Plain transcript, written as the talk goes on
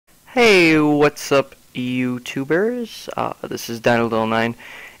Hey, what's up, YouTubers? This is Dino9,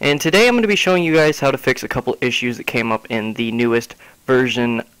 and today I'm going to be showing you guys how to fix a couple issues that came up in the newest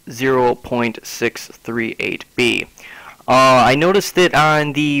version 0.638b. I noticed that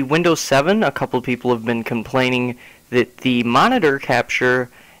on the Windows 7, a couple of people have been complaining that the monitor capture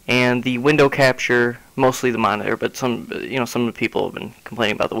and the window capture, mostly the monitor, but some people have been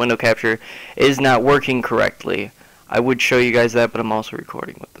complaining about the window capture, is not working correctly. I would show you guys that, but I'm also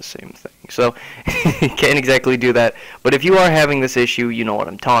recording with the same thing, so can't exactly do that. But if you are having this issue, you know what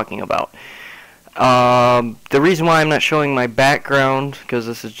I'm talking about. The reason why I'm not showing my background, because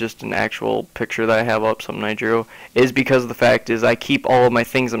this is just an actual picture that I have up, something I drew, is because the fact is I keep all of my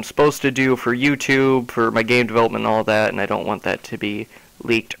things I'm supposed to do for YouTube, for my game development and all that, and I don't want that to be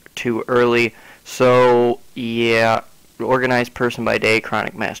leaked too early. So, yeah. Organized person by day,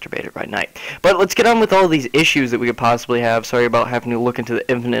 chronic masturbator by night. But let's get on with all these issues that we could possibly have. Sorry about having to look into the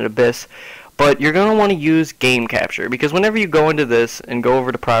infinite abyss. But you're going to want to use game capture, because whenever you go into this and go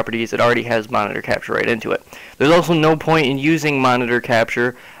over to properties, it already has monitor capture right into it. There's also no point in using monitor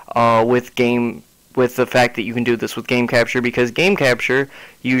capture with the fact that you can do this with game capture, because game capture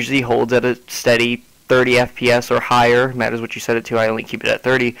usually holds at a steady 30 FPS or higher. Matters what you set it to. I only keep it at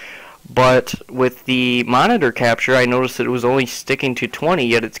 30. But with the monitor capture, I noticed that it was only sticking to 20,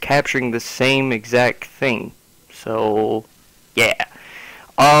 yet it's capturing the same exact thing. So, yeah.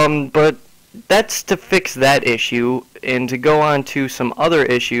 But that's to fix that issue, and to go on to some other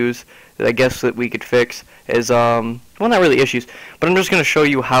issues that I guess that we could fix is, well, not really issues, but I'm just going to show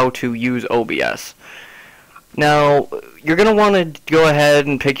you how to use OBS. Now, you're going to want to go ahead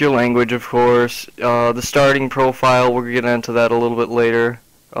and pick your language, of course. The starting profile, we're going to get into that a little bit later.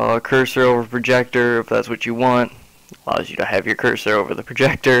 Cursor over projector, if that's what you want. Allows you to have your cursor over the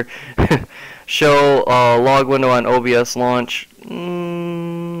projector. Show log window on OBS launch.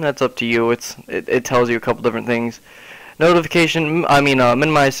 That's up to you. It tells you a couple different things. Notification,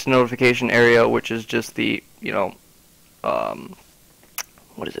 minimize notification area, which is just the,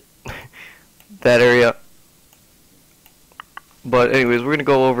 what is it? That area. But anyways, we're going to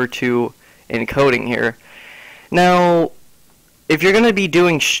go over to encoding here. Now, if you're going to be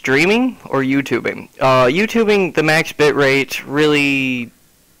doing streaming or YouTubing, YouTubing, the max bitrate really,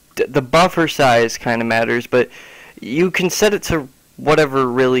 the buffer size kind of matters, but you can set it to whatever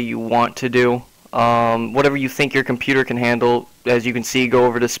really you want to do, whatever you think your computer can handle. As you can see, go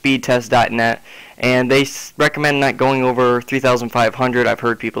over to speedtest.net, and they recommend not going over 3,500. I've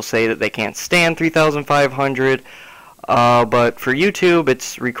heard people say that they can't stand 3,500. But for YouTube,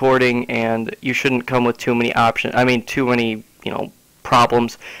 it's recording, and you shouldn't come with too many options. Too many,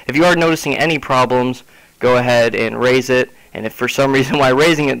 problems. If you are noticing any problems, go ahead and raise it. And if for some reason why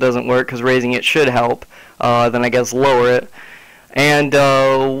raising it doesn't work, because raising it should help, then I guess lower it. And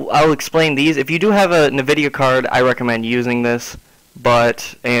I'll explain these. If you do have a NVIDIA card, I recommend using this.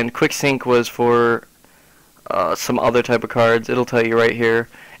 And QuickSync was for some other type of cards. It'll tell you right here.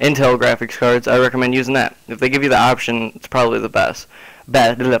 Intel graphics cards, I recommend using that. If they give you the option, it's probably the best.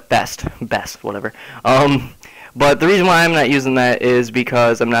 Best, whatever. But the reason why I'm not using that is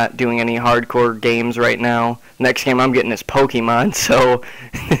because I'm not doing any hardcore games right now. Next game I'm getting is Pokemon, so,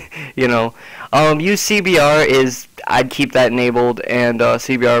 use CBR I'd keep that enabled, and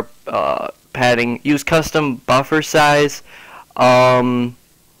CBR padding. Use custom buffer size.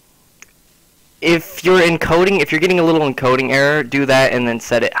 If you're getting a little encoding error, do that and then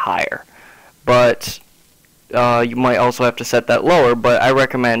set it higher. But you might also have to set that lower, but I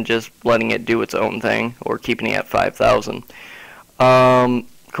recommend just letting it do its own thing, or keeping it at 5,000. Of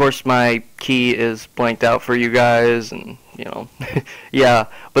course, my key is blanked out for you guys, and, yeah.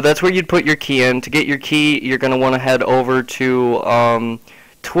 But that's where you'd put your key in. To get your key, you're going to want to head over to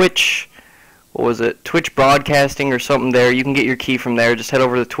Twitch. What was it? Twitch Broadcasting or something there. You can get your key from there. Just head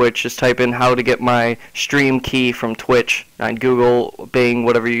over to Twitch. Just type in how to get my stream key from Twitch on Google, Bing,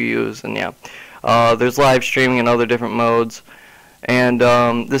 whatever you use, and yeah. There's live streaming and other different modes, and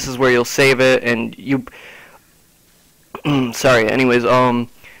this is where you'll save it, and you sorry, anyways,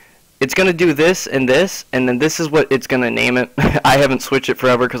 it's gonna do this, and then this is what it's gonna name it. I haven't switched it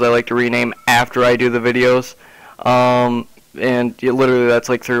forever because I like to rename after I do the videos, and literally that's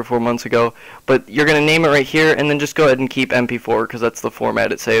like 3 or 4 months ago, but you're gonna name it right here, and then just go ahead and keep MP4 because that's the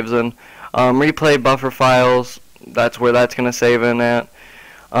format it saves in. Replay buffer files, that's where that's gonna save in at.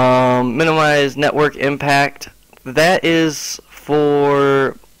 Minimize network impact. That is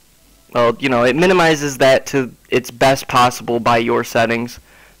for, well, it minimizes that to its best possible by your settings.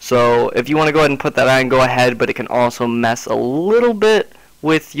 So if you want to go ahead and put that on, go ahead, but it can also mess a little bit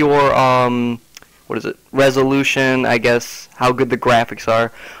with your what is it, resolution, I guess, how good the graphics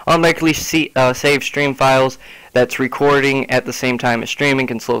are. Automatically save stream files. That's recording at the same time as streaming.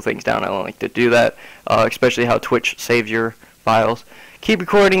 Can slow things down. I don't like to do that, especially how Twitch saves your files. Keep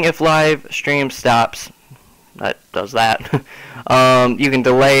recording if live stream stops. That does that. You can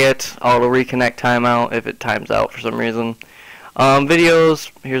delay it. Auto reconnect timeout if it times out for some reason.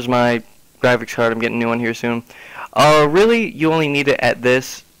 Videos. Here's my graphics card. I'm getting a new one here soon. Really, you only need it at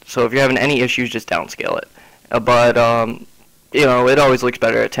this. So if you're having any issues, just downscale it. But you know, it always looks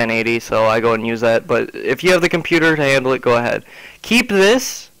better at 1080, so I go and use that. But if you have the computer to handle it, go ahead. Keep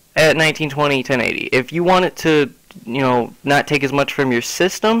this at 1920, 1080. If you want it to, you know, not take as much from your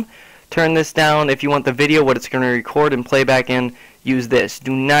system, turn this down. If you want the video, what it's going to record and play back in, use this.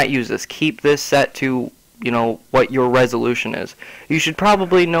 Do not use this. Keep this set to, you know, what your resolution is. You should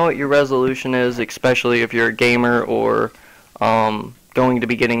probably know what your resolution is, especially if you're a gamer or going to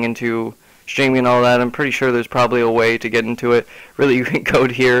be getting into streaming and all that. I'm pretty sure there's probably a way to get into it. Really, you can go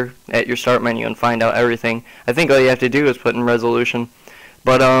here at your start menu and find out everything. I think all you have to do is put in resolution.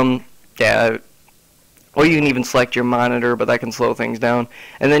 But yeah, or you can even select your monitor, but that can slow things down.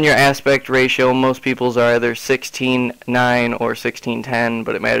 And then your aspect ratio, most people's are either 16:9 or 16:10,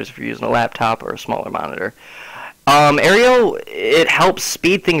 but it matters if you're using a laptop or a smaller monitor. Aerial, it helps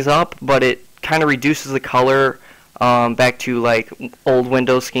speed things up, but it kind of reduces the color back to like old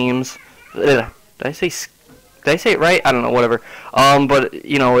Windows schemes. Did I say it right? I don't know, whatever. But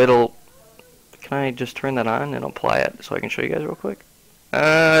you know, it'll. Can I just turn that on and apply it so I can show you guys real quick?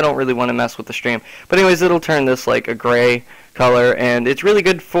 I don't really want to mess with the stream. But anyways, it'll turn this like a gray color, and it's really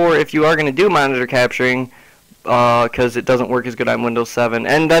good for if you are going to do monitor capturing, because it doesn't work as good on Windows 7.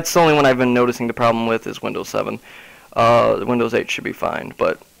 And that's the only one I've been noticing the problem with is Windows 7. Windows 8 should be fine,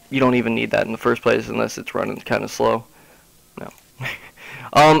 but you don't even need that in the first place unless it's running kind of slow. No.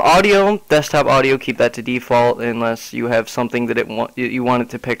 Audio, desktop audio, keep that to default unless you have something that you want it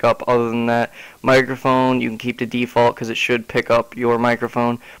to pick up. Other than that, microphone you can keep to default because it should pick up your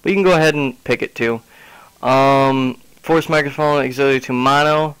microphone, but you can go ahead and pick it too. Force microphone auxiliary to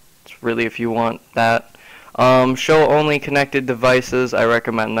mono. It's really if you want that. Show only connected devices. I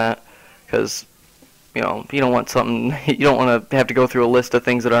recommend that because you know you don't want something you don't want to have to go through a list of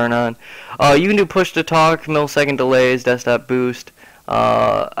things that aren't on. You can do push to talk, millisecond delays, desktop boost.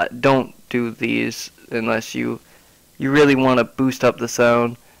 Don't do these unless you really want to boost up the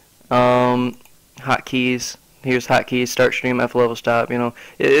sound. Hotkeys. Here's hotkeys. Start stream, F level, stop. You know,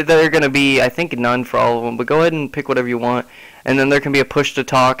 they're going to be, I think, none for all of them. But go ahead and pick whatever you want. And then there can be a push to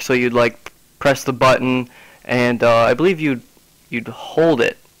talk. So you'd like press the button, and I believe you'd hold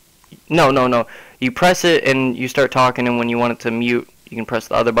it. No. You press it and you start talking. And when you want it to mute, you can press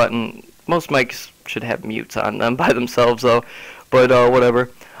the other button. Most mics should have mutes on them by themselves, though. But whatever.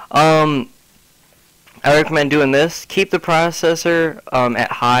 I recommend doing this. Keep the processor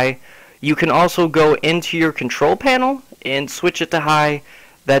at high. You can also go into your control panel and switch it to high.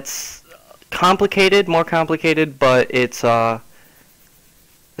 That's complicated, more complicated, but it's not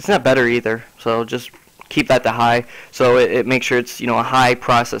better either. So just keep that to high. So it makes sure it's, you know, a high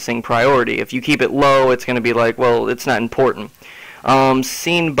processing priority. If you keep it low, it's going to be like, well, it's not important.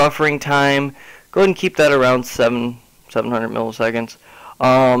 Scene buffering time. Go ahead and keep that around 700 milliseconds.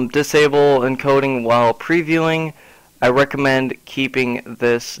 Disable encoding while previewing. I recommend keeping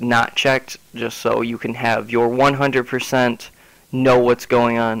this not checked just so you can have your 100% know what's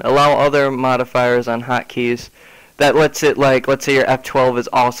going on. Allow other modifiers on hotkeys. That lets it, like, let's say your F12 is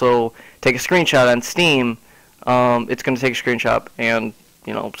also take a screenshot on Steam. It's going to take a screenshot and,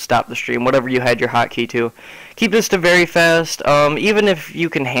 you know, stop the stream, whatever you had your hotkey to. Keep this to very fast. Even if you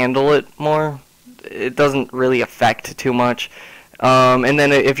can handle it more, it doesn't really affect too much. And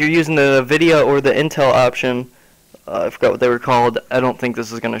then if you're using the video or the Intel option, I forgot what they were called. I don't think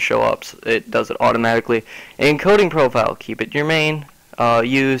this is going to show up. So it does it automatically. Encoding profile, keep it your main.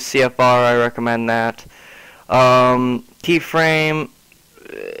 Use CFR, I recommend that. Keyframe,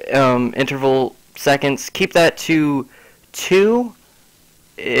 interval seconds, keep that to 2.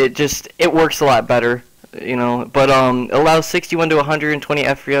 It works a lot better, you know. But allows 61 to 120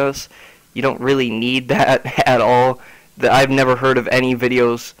 FPS. You don't really need that at all. I've never heard of any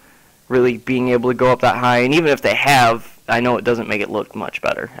videos really being able to go up that high, and even if they have, I know it doesn't make it look much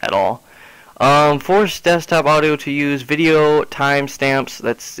better at all. Force desktop audio to use video timestamps.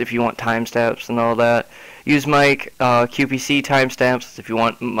 That's if you want timestamps and all that. Use mic QPC timestamps if you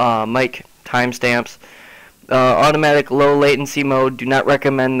want mic timestamps. Automatic low latency mode. Do not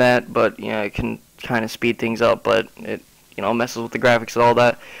recommend that, but you know, it can kind of speed things up, but it, you know, messes with the graphics and all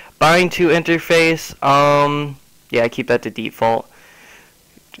that. Bind to interface. Yeah, I keep that to default.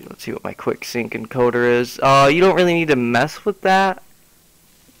 let's see what my quick sync encoder is. You don't really need to mess with that,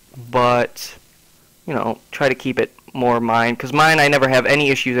 but you know, try to keep it more mine, because mine I never have any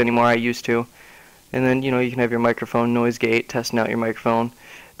issues anymore. I used to. And then, you know, you can have your microphone noise gate, testing out your microphone.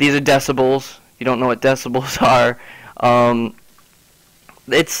 These are decibels. If you don't know what decibels are,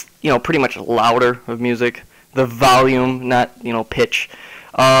 it's, you know, pretty much louder of music. The volume, not, you know, pitch.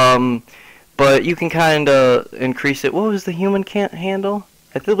 But you can kind of increase it. What was the human can't handle?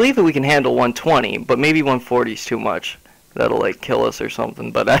 I believe that we can handle 120, but maybe 140 is too much. That'll, like, kill us or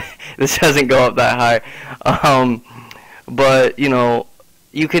something. But this doesn't go up that high. But, you know,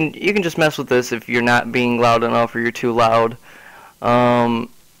 you can just mess with this if you're not being loud enough or you're too loud.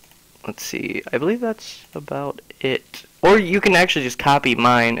 Let's see. I believe that's about it. Or you can actually just copy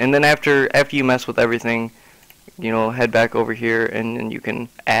mine, and then after you mess with everything, you know, head back over here and you can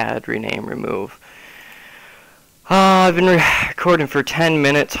add, rename, remove. I've been recording for 10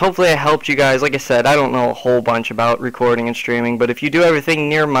 minutes. Hopefully I helped you guys. Like I said, I don't know a whole bunch about recording and streaming, but if you do everything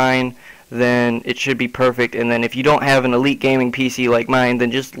near mine, then it should be perfect. And then if you don't have an elite gaming PC like mine,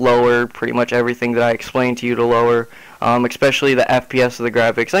 then just lower pretty much everything that I explained to you to lower, especially the FPS of the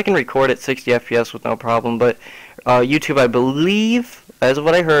graphics. I can record at 60 FPS with no problem, but YouTube, I believe, as of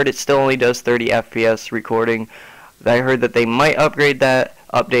what I heard, it still only does 30 FPS recording. I heard that they might upgrade that,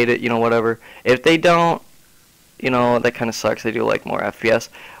 update it, you know, whatever. If they don't, you know, that kind of sucks. They do like more FPS.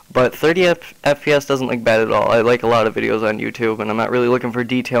 But 30 FPS doesn't look bad at all. I like a lot of videos on YouTube, and I'm not really looking for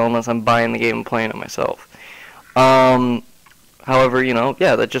detail unless I'm buying the game and playing it myself. However, you know,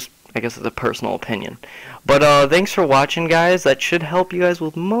 yeah, that just, I guess it's a personal opinion. But thanks for watching, guys. That should help you guys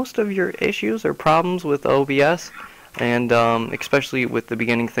with most of your issues or problems with OBS. And especially with the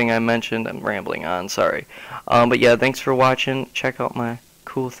beginning thing I mentioned. I'm rambling on, sorry. But yeah, thanks for watching. Check out my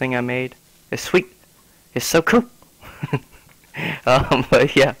cool thing I made. It's sweet. It's so cool.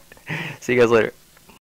 But yeah, see you guys later.